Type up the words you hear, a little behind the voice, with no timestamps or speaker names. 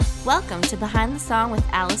Welcome to Behind the Song with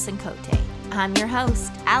Allison Cote. I'm your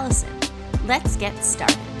host, Allison. Let's get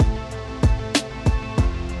started.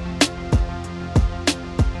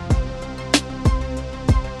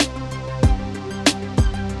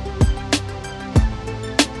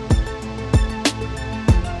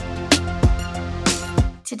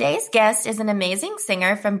 Today's guest is an amazing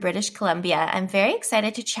singer from British Columbia. I'm very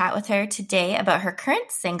excited to chat with her today about her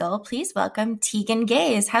current single. Please welcome Tegan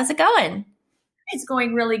Gaze. How's it going? It's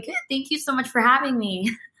going really good. Thank you so much for having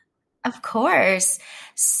me. Of course.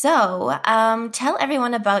 So, tell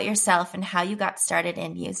everyone about yourself and how you got started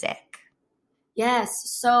in music. Yes.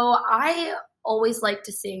 So I always liked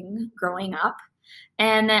to sing growing up.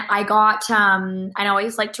 And I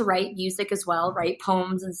always liked to write music as well, write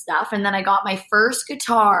poems and stuff. And then I got my first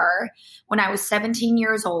guitar when I was 17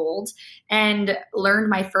 years old and learned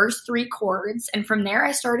my first 3 chords. And from there,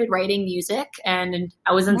 I started writing music, and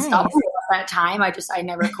I was in stuff at that time. I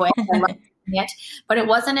never quit. It. But it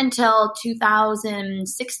wasn't until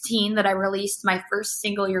 2016 that I released my first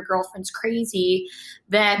single, Your Girlfriend's Crazy,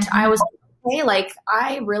 that I was hey, like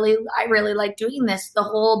I really like doing this. The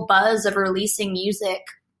whole buzz of releasing music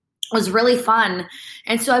was really fun.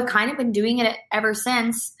 And so I've kind of been doing it ever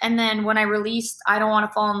since. And then when I released I Don't Want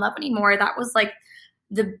to Fall in Love Anymore, that was like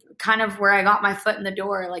the kind of where I got my foot in the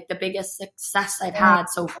door, like the biggest success I've had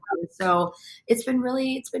so far. So it's been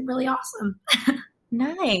really awesome.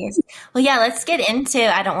 Nice. Well, yeah, let's get into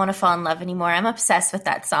I Don't Want to Fall in Love Anymore. I'm obsessed with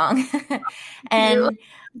that song. And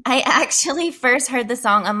I actually first heard the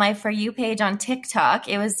song on my For You page on TikTok.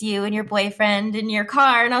 It was you and your boyfriend in your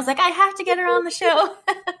car. And I was like, I have to get her on the show.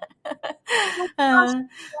 That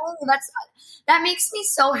makes me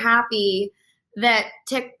so happy that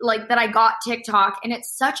that I got TikTok, and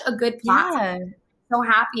it's such a good platform. Yeah. I'm so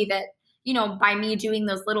happy that, you know, by me doing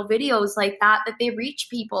those little videos like that they reach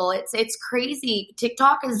people. It's crazy.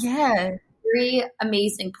 TikTok is a very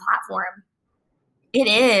amazing platform. It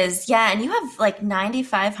is. Yeah. And you have like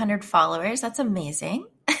 9,500 followers. That's amazing.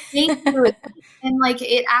 Thank you. And like,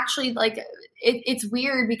 it actually it's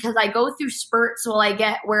weird because I go through spurts. So I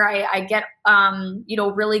get where I get,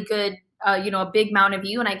 really good, a big amount of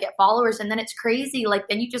view, and I get followers, and then it's crazy. Like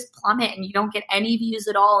then you just plummet and you don't get any views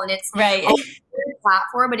at all. And it's right. A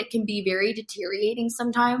platform, but it can be very deteriorating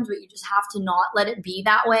sometimes, but you just have to not let it be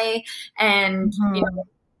that way. And,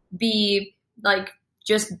 be like,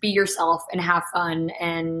 just be yourself and have fun.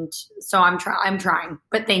 And so I'm trying,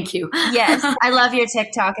 but thank you. Yes. I love your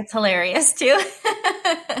TikTok. It's hilarious too.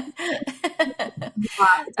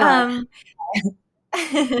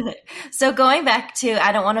 So going back to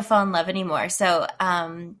I Don't Want to Fall in Love Anymore. So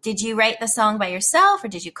did you write the song by yourself or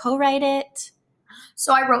did you co-write it?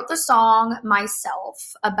 So I wrote the song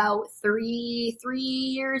myself about three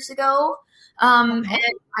years ago. And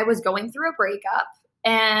I was going through a breakup,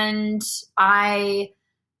 and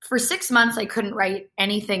for 6 months, I couldn't write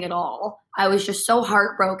anything at all. I was just so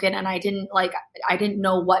heartbroken, and I didn't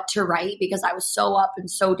know what to write because I was so up and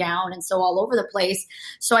so down and so all over the place.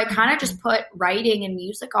 So I kind of just put writing and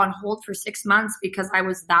music on hold for 6 months because I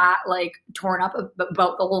was that like torn up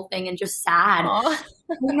about the whole thing and just sad.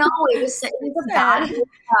 No, it was a bad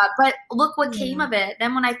breakup, but look what came of it.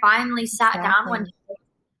 Then when I finally sat down one day,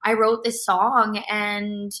 I wrote this song,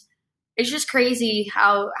 and it's just crazy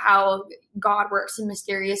how God works in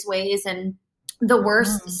mysterious ways, and the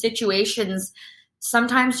worst situations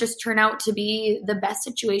sometimes just turn out to be the best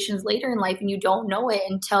situations later in life, and you don't know it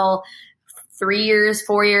until 3 years,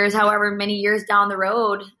 4 years, however many years down the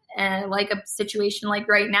road. And like a situation like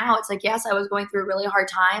right now, it's like, yes, I was going through a really hard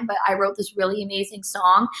time, but I wrote this really amazing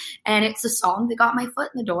song, and it's a song that got my foot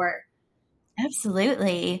in the door.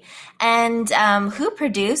 Absolutely. And who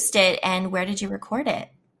produced it, and where did you record it?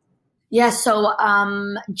 Yeah, so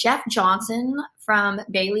Jeff Johnson from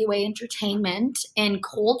Bailey Way Entertainment in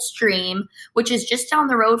Coldstream, which is just down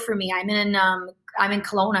the road from me. I'm in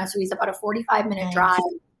Kelowna, so he's about a 45-minute drive.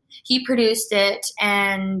 He produced it,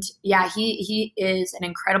 and yeah, he is an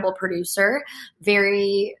incredible producer.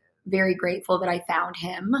 Very, very grateful that I found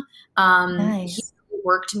him. He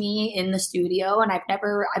worked me in the studio, and I've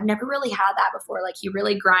never really had that before. Like, he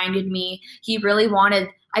really grinded me.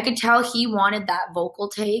 I could tell he wanted that vocal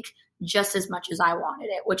take just as much as I wanted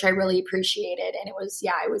it, which I really appreciated. And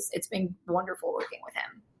it's been wonderful working with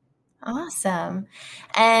him. Awesome.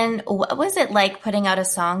 And what was it like putting out a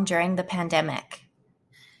song during the pandemic?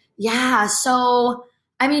 Yeah. So,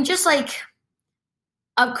 I mean, just like,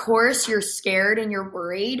 of course you're scared and you're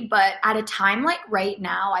worried, but at a time like right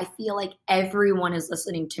now, I feel like everyone is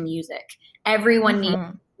listening to music. Everyone needs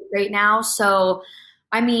it right now. So,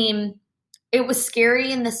 I mean, it was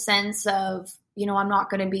scary in the sense of, I'm not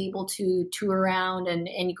going to be able to tour around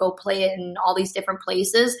and go play it in all these different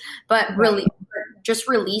places, but really just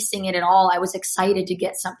releasing it at all, I was excited to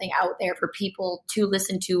get something out there for people to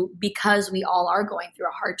listen to, because we all are going through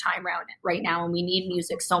a hard time right now and we need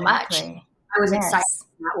music so much. I was excited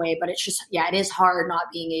in that way, but it's just, it is hard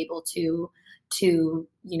not being able to,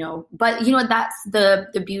 but that's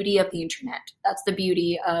the beauty of the internet. That's the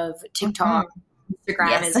beauty of TikTok,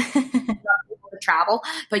 Instagram is to travel,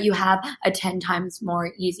 but you have a 10 times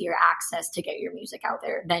more easier access to get your music out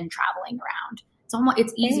there than traveling around.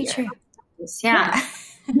 It's easier. Yeah.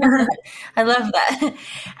 I love that.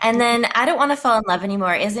 And then I Don't Want to Fall in Love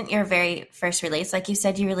Anymore isn't your very first release. Like you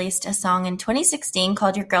said, you released a song in 2016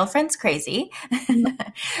 called Your Girlfriend's Crazy.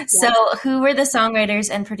 So who were the songwriters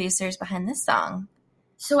and producers behind this song?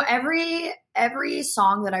 So every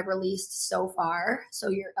song that I've released so far,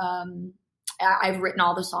 I've written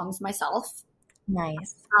all the songs myself.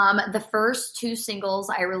 Nice. The first 2 singles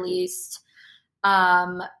I released,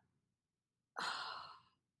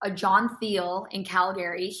 John Thiel in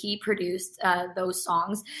Calgary, he produced those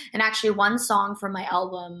songs. And actually one song from my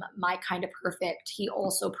album, My Kind of Perfect, he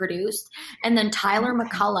also produced. And then Tyler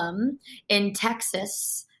McCullum in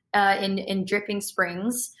Texas, in Dripping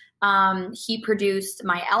Springs, he produced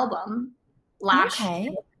my album last year,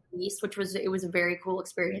 which was a very cool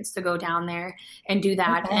experience to go down there and do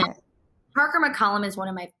that. And Parker McCullum is one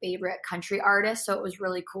of my favorite country artists, so it was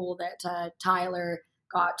really cool that Tyler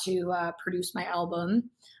got to produce my album.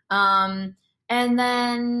 And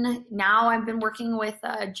then now I've been working with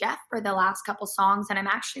Jeff for the last couple songs, and I'm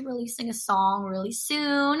actually releasing a song really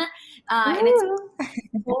soon. And it's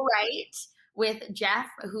All Right with Jeff,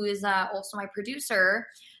 who is also my producer.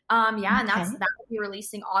 And that will be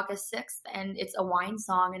releasing August 6th, and it's a wine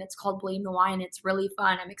song, and it's called Blame the Wine. It's really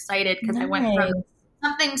fun. I'm excited because I went from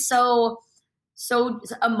something so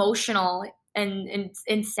emotional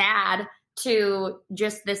and sad to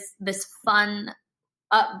just this fun,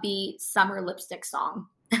 upbeat summer lipstick song.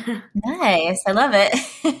 Nice. I love it.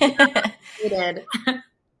 You did.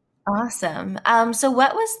 Awesome. So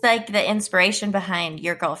what was like the inspiration behind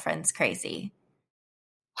Your Girlfriend's Crazy?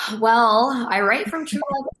 Well, I write from true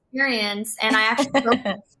life experience, and I actually wrote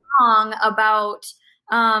a song about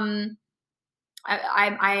I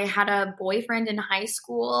had a boyfriend in high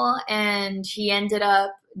school, and he ended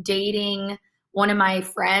up dating one of my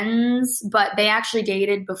friends, but they actually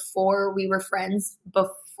dated before we were friends,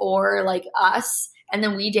 before like us. And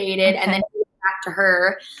then we dated, and then he went back to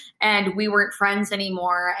her, and we weren't friends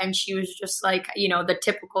anymore. And she was just like, the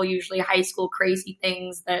typical, usually high school crazy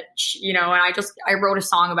things that, and I wrote a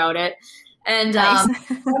song about it. And nice.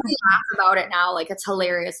 We laugh about it now. Like, it's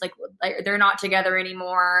hilarious. Like they're not together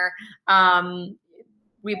anymore.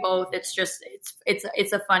 We both, it's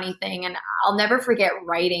a funny thing. And I'll never forget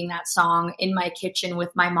writing that song in my kitchen with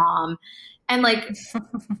my mom and like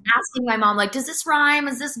asking my mom, like, does this rhyme?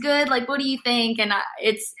 Is this good? Like, what do you think? And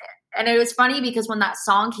it was funny because when that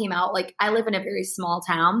song came out, like, I live in a very small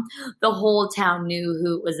town. The whole town knew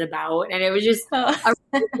who it was about. And it was just a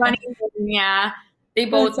really funny thing. Yeah. They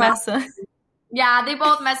both awesome. Yeah, they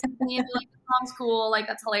both messaged me and were like, the song's cool. Like,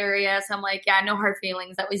 that's hilarious. I'm like, yeah, no hard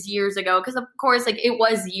feelings. That was years ago. Because, of course, like, it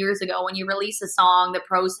was years ago when you release a song, the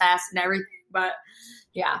process and everything. But,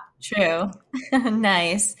 yeah. True.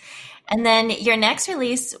 Nice. And then your next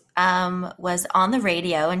release was on the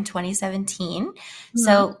radio in 2017. Mm-hmm.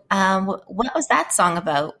 So what was that song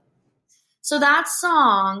about? So that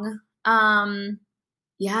song,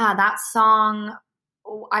 that song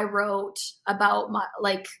I wrote about my,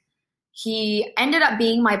 like, he ended up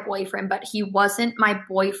being my boyfriend, but he wasn't my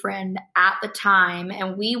boyfriend at the time.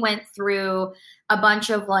 And we went through a bunch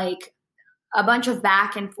of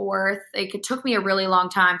back and forth. Like, it took me a really long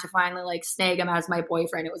time to finally like snag him as my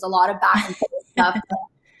boyfriend. It was a lot of back and forth stuff.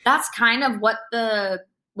 That's kind of what the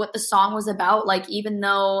song was about. Like, even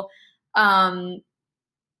though,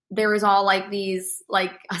 there was all like these,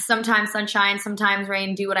 like, sometimes sunshine, sometimes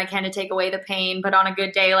rain, do what I can to take away the pain. But on a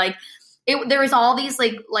good day, like there was all these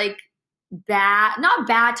like not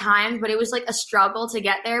bad times, but it was like a struggle to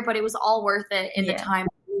get there, but it was all worth it in the time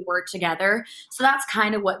we were together. So that's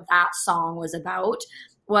kind of what that song was about,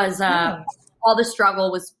 was all the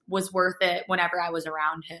struggle was worth it whenever I was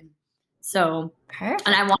around him. So, perfect.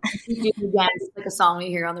 And I wanted to do it again, just like a song we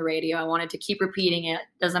hear on the radio. I wanted to keep repeating it.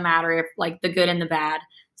 Doesn't matter if like the good and the bad.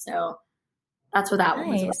 So that's what that one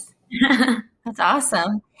was about. That's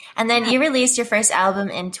awesome. And then you released your first album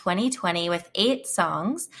in 2020 with 8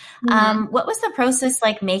 songs. Mm-hmm. What was the process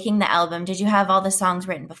like making the album? Did you have all the songs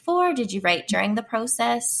written before? Did you write during the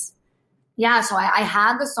process? Yeah, so I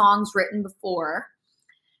had the songs written before.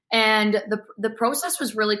 And the process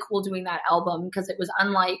was really cool doing that album because it was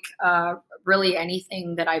unlike really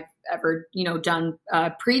anything that I've ever, done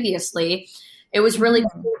previously. It was really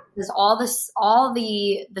cool because all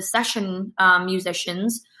the session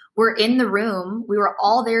musicians were in the room. We were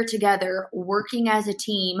all there together, working as a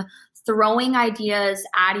team, throwing ideas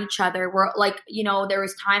at each other. We're like, there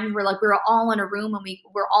was times where like we were all in a room and we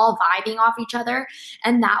were all vibing off each other.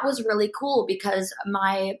 And that was really cool because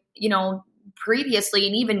my, previously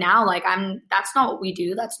and even now, like that's not what we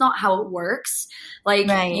do. That's not how it works. Like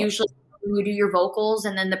usually you do your vocals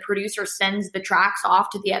and then the producer sends the tracks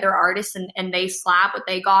off to the other artists and they slap what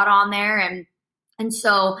they got on there. And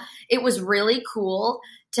so it was really cool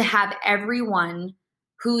to have everyone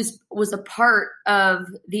was a part of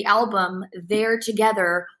the album there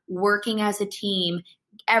together, working as a team,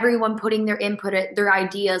 everyone putting their input, their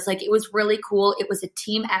ideas. Like it was really cool. It was a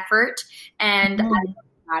team effort. And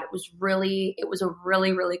it was a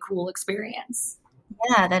really, really cool experience.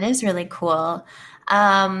 Yeah, that is really cool.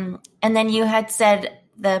 And then you had said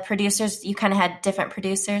the producers, you kind of had different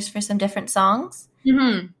producers for some different songs.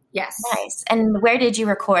 Mm-hmm. Yes. Nice. And where did you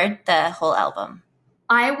record the whole album?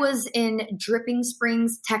 I was in Dripping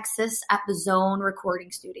Springs, Texas at the Zone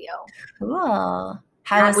Recording Studio. Cool.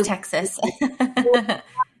 How was Texas?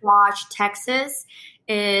 Gosh, Texas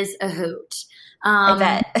is a hoot. I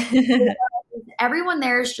bet. Everyone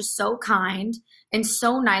there is just so kind and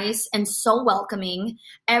so nice and so welcoming.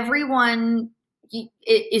 Everyone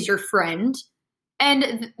is your friend.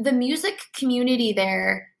 And the music community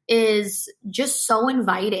there is just so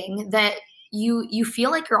inviting that you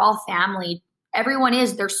feel like you're all family. Everyone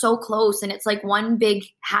is. They're so close and it's like one big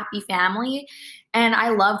happy family. And I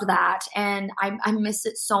loved that. And I miss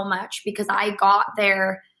it so much because I got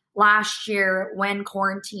there last year when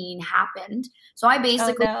quarantine happened. So I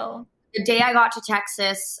basically, the day I got to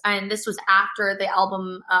Texas, and this was after the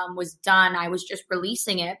album was done, I was just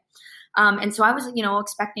releasing it. And so I was,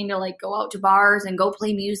 expecting to like go out to bars and go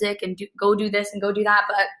play music and go do this and go do that.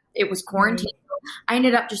 But it was quarantine. Mm-hmm. I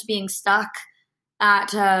ended up just being stuck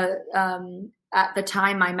at the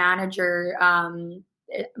time my manager's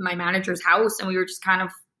house, and we were just kind of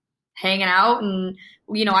hanging out. And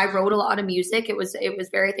I wrote a lot of music. It was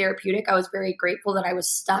very therapeutic. I was very grateful that I was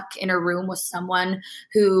stuck in a room with someone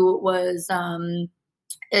who was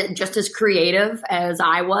just as creative as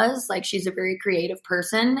I was. Like she's a very creative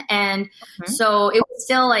person, and so it was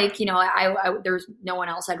still like I there's no one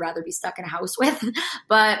else I'd rather be stuck in a house with,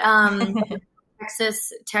 but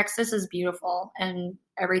Texas is beautiful and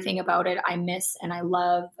everything about it I miss and I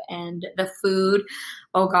love. And the food,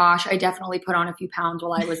 oh gosh, I definitely put on a few pounds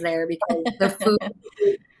while I was there because the food,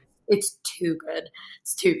 it's too good.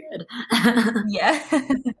 It's too good. Yeah.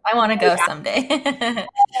 I want to go someday.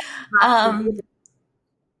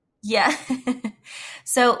 Yeah.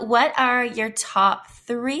 So what are your top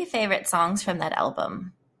 3 favorite songs from that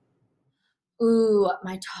album? Ooh,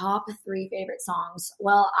 my top 3 favorite songs.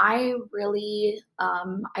 Well, I really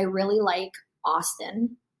like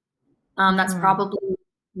Austin. That's probably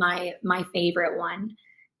my favorite one.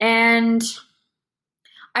 And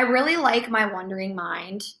I really like My Wandering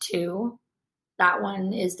Mind too. That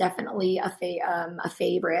one is definitely a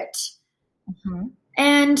favorite. Mm-hmm.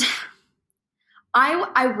 And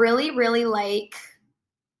I really, really like,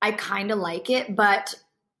 I kind of like it, but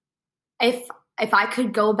if I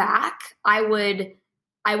could go back, I would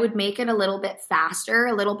make it a little bit faster,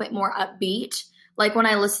 a little bit more upbeat. Like when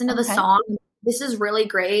I listen to the song, this is really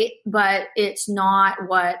great, but it's not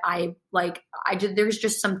what I like. There's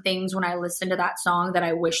just some things when I listen to that song that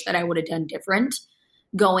I wish that I would have done different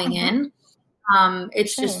going in.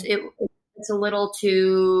 It's just, it's a little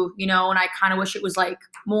too, and I kind of wish it was like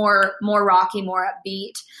more rocky, more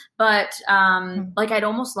upbeat, but like I'd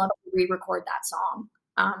almost love to re-record that song.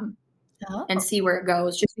 And see where it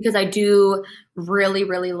goes, just because I do really,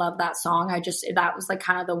 really love that song. That was like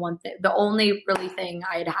kind of the one thing, the only really thing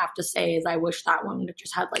I'd have to say is I wish that one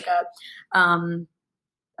just had like a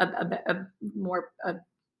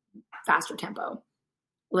faster tempo,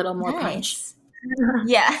 a little more punch.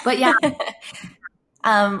 Yeah. But yeah.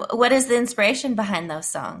 What is the inspiration behind those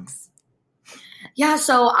songs? Yeah.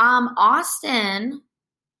 So, Austin,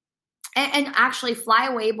 and actually Fly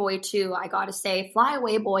Away Boy too, I gotta say, Fly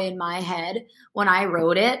Away Boy in my head, when I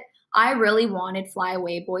wrote it, I really wanted Fly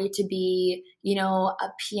Away Boy to be, a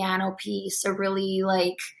piano piece, a really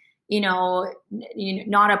like,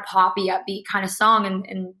 not a poppy upbeat kind of song.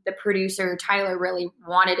 And the producer, Tyler, really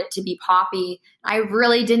wanted it to be poppy. I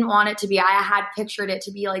really didn't want it to be. I had pictured it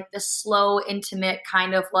to be like this slow, intimate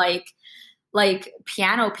kind of like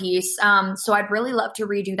piano piece. So I'd really love to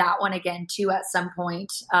redo that one again too at some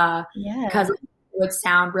point. Because would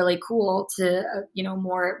sound really cool to,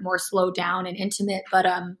 more slowed down and intimate, but,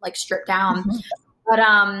 like stripped down. Mhm.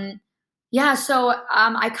 But, yeah, so,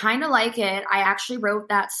 I kind of like it. I actually wrote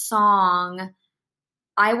that song.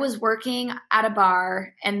 I was working at a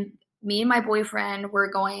bar, and me and my boyfriend were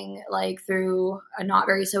going like through a not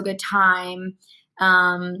very so good time.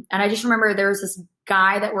 And I just remember there was this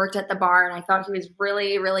guy that worked at the bar, and I thought he was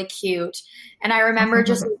really, really cute. And I remember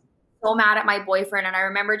just so mad at my boyfriend. And I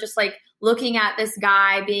remember just like looking at this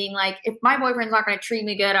guy being like, if my boyfriend's not going to treat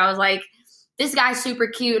me good, I was like, this guy's super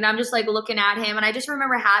cute. And I'm just like looking at him. And I just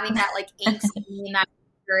remember having that like angst in that,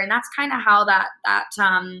 and that's kind of how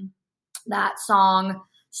that song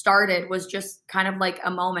started, was just kind of like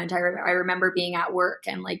a moment. I remember being at work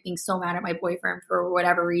and like being so mad at my boyfriend for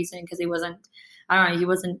whatever reason, because he wasn't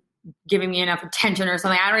giving me enough attention or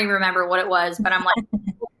something. I don't even remember what it was, but I'm like,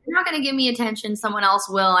 you're not going to give me attention, someone else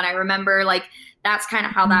will. And I remember like that's kind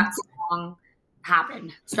of how that song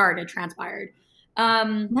transpired.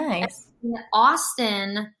 Nice. In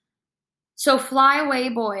Austin, so Fly Away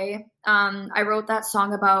Boy, I wrote that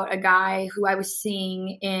song about a guy who I was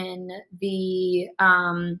seeing in the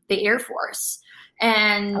Air Force.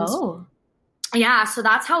 And yeah, so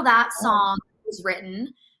that's how that song was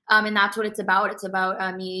written. And that's what it's about. It's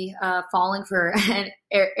about me falling for an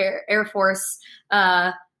Air Force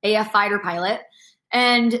AF fighter pilot.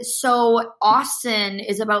 And so Austin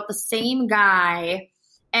is about the same guy,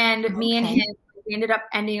 and me and him, we ended up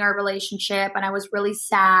ending our relationship, and I was really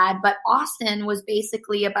sad. But Austin was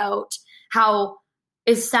basically about how,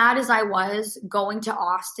 as sad as I was going to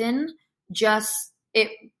Austin, it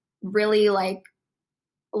really like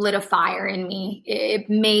lit a fire in me. It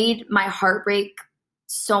made my heartbreak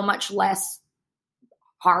so much less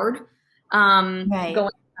hard. Going to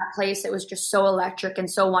that place, it was just so electric and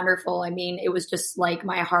so wonderful. I mean, it was just like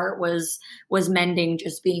my heart was mending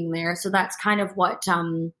just being there. So that's kind of what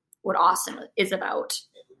Austin is about.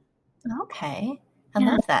 Okay. I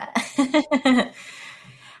love that.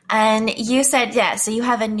 And you said, so you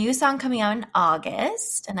have a new song coming out in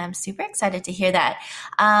August, and I'm super excited to hear that.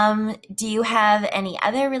 Do you have any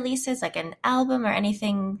other releases, like an album or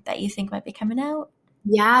anything that you think might be coming out?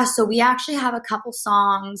 Yeah, so we actually have a couple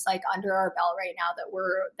songs like under our belt right now that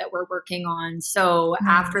we're working on. So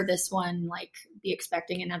after this one, like be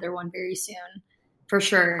expecting another one very soon. For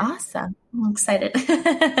sure. Awesome. I'm excited.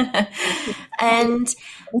 And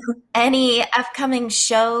any upcoming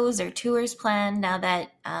shows or tours planned now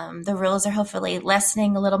that the rules are hopefully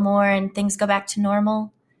lessening a little more and things go back to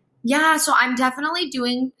normal? Yeah, so I'm definitely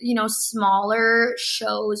doing, smaller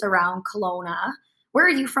shows around Kelowna. Where are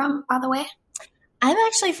you from, by the way? I'm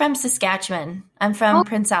actually from Saskatchewan. I'm from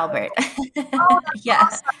Prince Albert. That's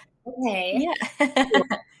awesome. Okay. Yeah.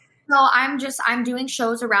 So I'm doing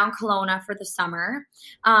shows around Kelowna for the summer.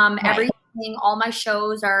 Everything, all my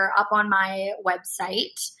shows are up on my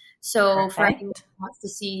website. So for anyone who wants to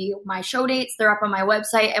see my show dates, they're up on my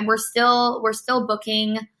website, and we're still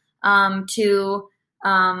booking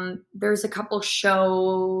there's a couple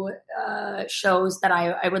shows that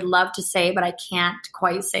I would love to say, but I can't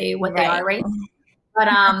quite say what they are right now.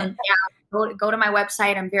 But go to my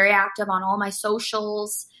website. I'm very active on all my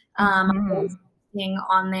socials. I'm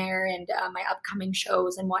on there, and my upcoming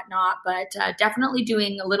shows and whatnot, but definitely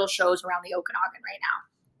doing little shows around the Okanagan right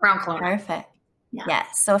now, around Kelowna. Perfect. Yeah.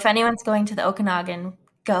 So if anyone's going to the Okanagan,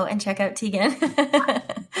 go and check out Tegan.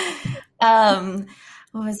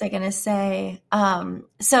 What was I going to say?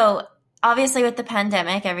 So obviously with the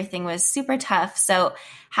pandemic, everything was super tough. So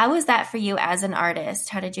how was that for you as an artist?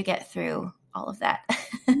 How did you get through all of that?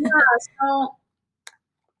 So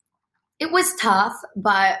it was tough,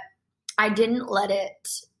 but I didn't let it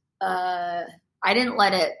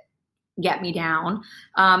get me down.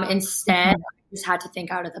 Instead, I just had to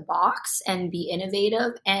think out of the box and be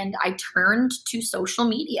innovative. And I turned to social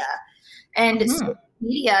media. And social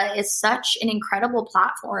media is such an incredible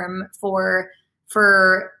platform for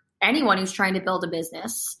anyone who's trying to build a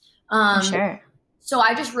business. Sure. So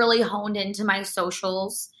I just really honed into my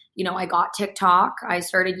socials. I got TikTok. I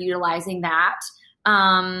started utilizing that.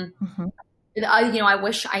 I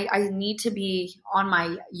wish I need to be on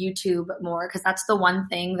my YouTube more, because that's the one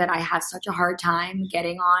thing that I have such a hard time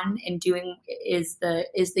getting on and doing is the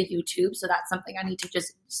YouTube. So that's something I need to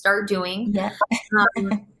just start doing. Yeah.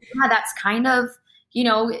 That's kind of,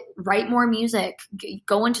 write more music,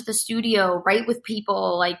 go into the studio, write with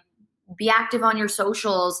people, like be active on your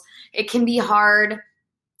socials. It can be hard,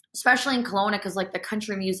 especially in Kelowna, because like the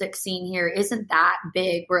country music scene here isn't that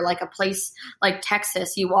big. We're like a place like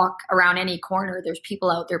Texas, you walk around any corner, there's people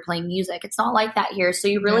out there playing music. It's not like that here. So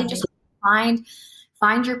you really just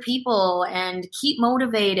find your people and keep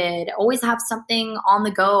motivated. Always have something on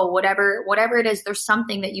the go, whatever it is, there's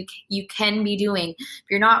something that you can be doing. If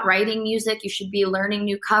you're not writing music, you should be learning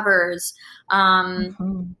new covers.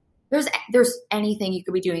 There's anything you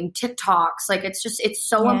could be doing. TikToks. Like it's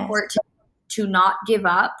so important to not give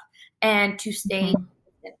up and to stay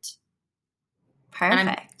consistent.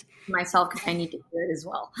 Perfect. Myself, because I need to hear it as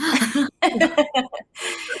well.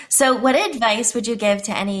 So what advice would you give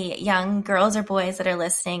to any young girls or boys that are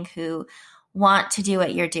listening who want to do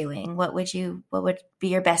what you're doing? What would be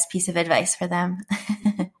your best piece of advice for them?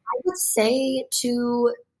 I would say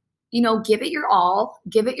to, give it your all,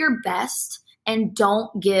 give it your best, and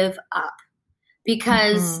don't give up,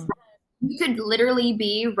 because you could literally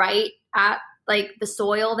be right at like the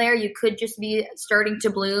soil there. You could just be starting to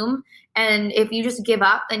bloom. And if you just give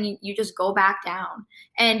up, then you just go back down.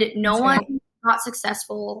 And no one got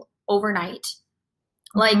successful overnight.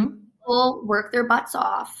 Like people work their butts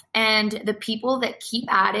off. And the people that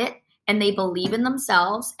keep at it and they believe in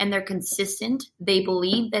themselves and they're consistent, they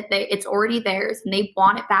believe that it's already theirs and they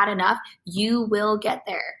want it bad enough, you will get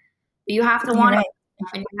there. But you have to want it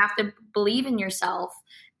and you have to believe in yourself.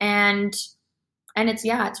 And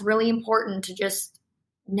it's really important to just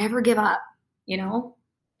never give up, If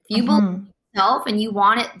you believe in yourself and you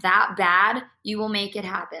want it that bad, you will make it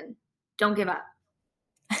happen. Don't give up.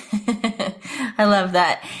 I love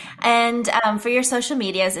that. And for your social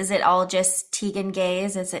medias, is it all just Tegan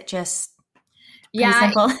Gaze? Is it just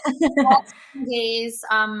simple? Gaze.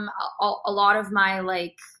 A lot of my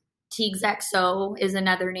like Teagues XO is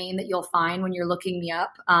another name that you'll find when you're looking me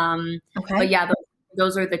up. But yeah,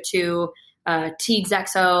 those are the two. Teagues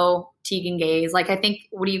XO, Tegan Gaze. Like I think,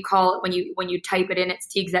 what do you call it when you type it in? It's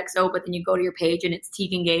Teagues XO, but then you go to your page and it's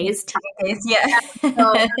Tegan Gaze. Yeah.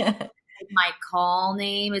 So, my call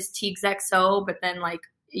name is Teagues XO, but then like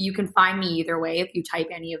you can find me either way if you type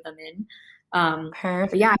any of them in.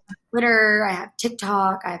 But yeah, I have Twitter, I have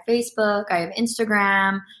TikTok, I have Facebook, I have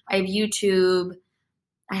Instagram, I have YouTube.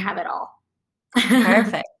 I have it all.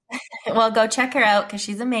 Perfect. Well, go check her out because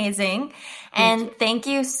she's amazing. And thank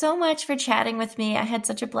you so much for chatting with me. I had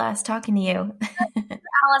such a blast talking to you.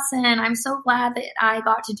 Allison, I'm so glad that I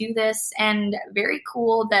got to do this, and very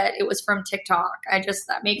cool that it was from TikTok.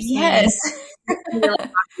 That makes me really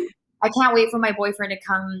happy. I can't wait for my boyfriend to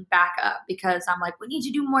come back up because I'm like, we need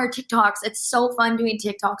to do more TikToks. It's so fun doing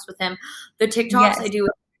TikToks with him. The TikToks I do,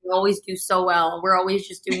 we always do so well. We're always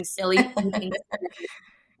just doing silly things.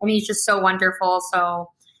 I mean, he's just so wonderful. So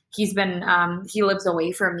he's been, he lives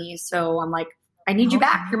away from me. So I'm like, I need you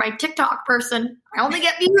back. You're my TikTok person. I only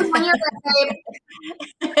get views when you're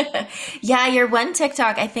there, babe. Yeah, your one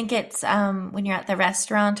TikTok, I think it's when you're at the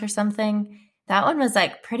restaurant or something. That one was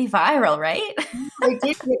like pretty viral, right? I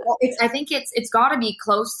think it's got to be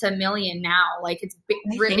close to 1 million now. Like it's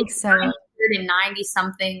really 990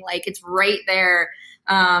 something. Like it's right there.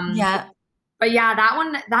 Yeah. But yeah, that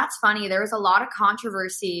one, that's funny. There was a lot of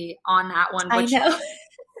controversy on that one. I know.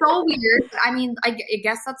 So weird. I mean, I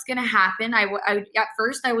guess that's going to happen. I at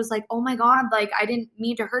first I was like, oh my God, like I didn't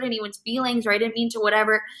mean to hurt anyone's feelings, or I didn't mean to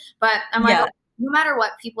whatever. But I'm like, no matter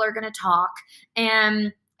what, people are going to talk.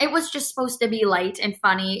 And it was just supposed to be light and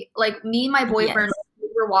funny. Like me and my boyfriend, we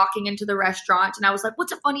were walking into the restaurant and I was like,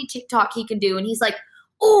 what's a funny TikTok he can do? And he's like,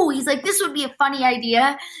 this would be a funny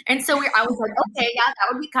idea. And so I was like, okay, yeah, that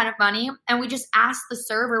would be kind of funny. And we just asked the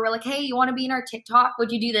server, we're like, hey, you want to be in our TikTok?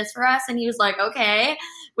 Would you do this for us? And he was like, okay.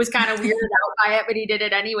 Was kind of weirded out by it, but he did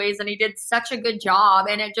it anyways. And he did such a good job.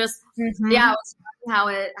 And it just, it was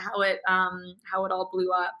funny how it all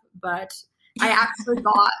blew up. But I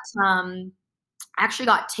actually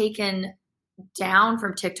got taken down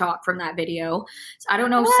from TikTok from that video. So I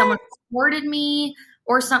don't know if someone reported me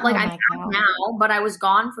or something. Like I'm back now, but I was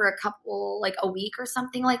gone for a week or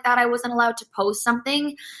something like that. I wasn't allowed to post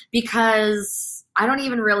something because I don't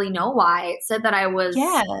even really know why. It said that I was,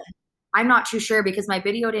 I'm not too sure because my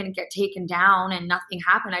video didn't get taken down and nothing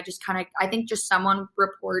happened. I think just someone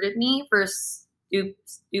reported me for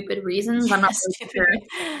stupid reasons. I'm not really sure.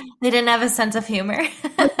 They didn't have a sense of humor.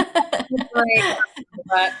 But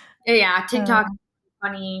yeah, TikTok,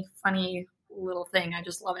 funny little thing. I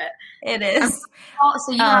just love it. It is. So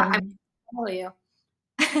I follow you.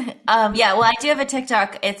 Well, I do have a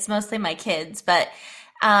TikTok. It's mostly my kids, but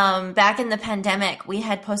back in the pandemic, we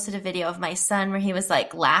had posted a video of my son where he was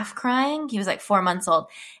like laugh crying. He was like 4 months old,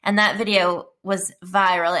 and that video was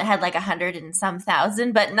viral. It had like 100 and some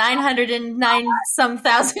thousand, but 909 some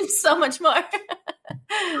thousand, so much more.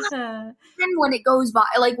 And when it goes by,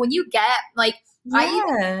 like when you get like, I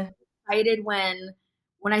even excited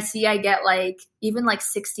when I see I get like even like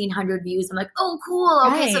 1,600 views. I'm like, oh, cool.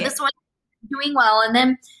 Okay, so this one doing well. And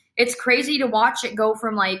then it's crazy to watch it go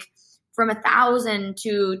from 1,000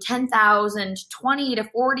 to 10,000, 20 to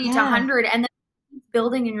 40 to 100, and then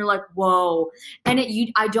building, and you're like, whoa. And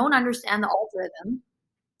I don't understand the algorithm.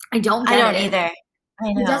 I don't either.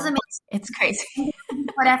 I know. It doesn't make sense. It's crazy.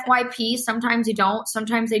 But FYP, sometimes you don't.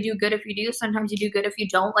 Sometimes they do good if you do. Sometimes you do good if you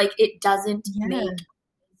don't. Like, it doesn't make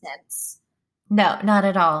sense. No, not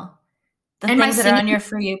at all. The things that are on your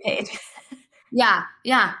For You page. Yeah.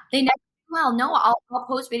 They never do well. No, I'll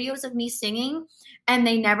post videos of me singing, and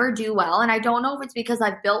they never do well. And I don't know if it's because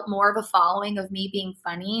I've built more of a following of me being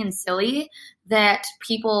funny and silly that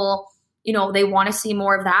people, they want to see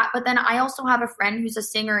more of that. But then I also have a friend who's a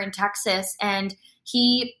singer in Texas, and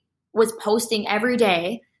he was posting every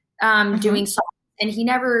day, doing songs. And he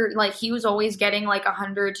never, he was always getting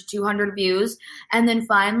 100 to 200 views. And then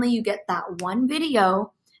finally you get that one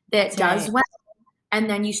video that does well. And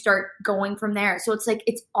then you start going from there. So it's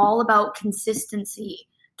it's all about consistency.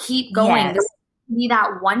 Keep going. Yes. There's going to be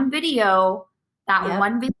that one video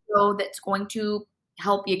that's going to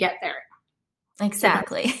help you get there.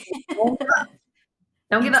 Exactly. Don't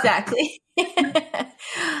give up. Exactly.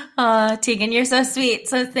 Tegan, you're so sweet.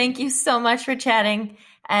 So thank you so much for chatting.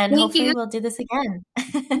 And hopefully we'll do this again. I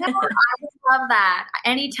would love that.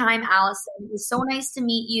 Anytime, Allison. It was so nice to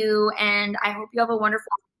meet you, and I hope you have a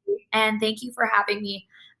wonderful day, and thank you for having me.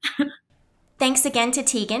 Thanks again to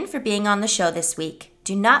Tegan for being on the show this week.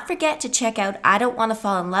 Do not forget to check out I Don't Want to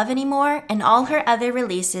Fall in Love Anymore and all her other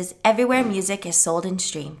releases everywhere music is sold and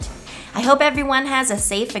streamed. I hope everyone has a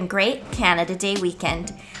safe and great Canada Day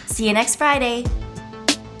weekend. See you next Friday.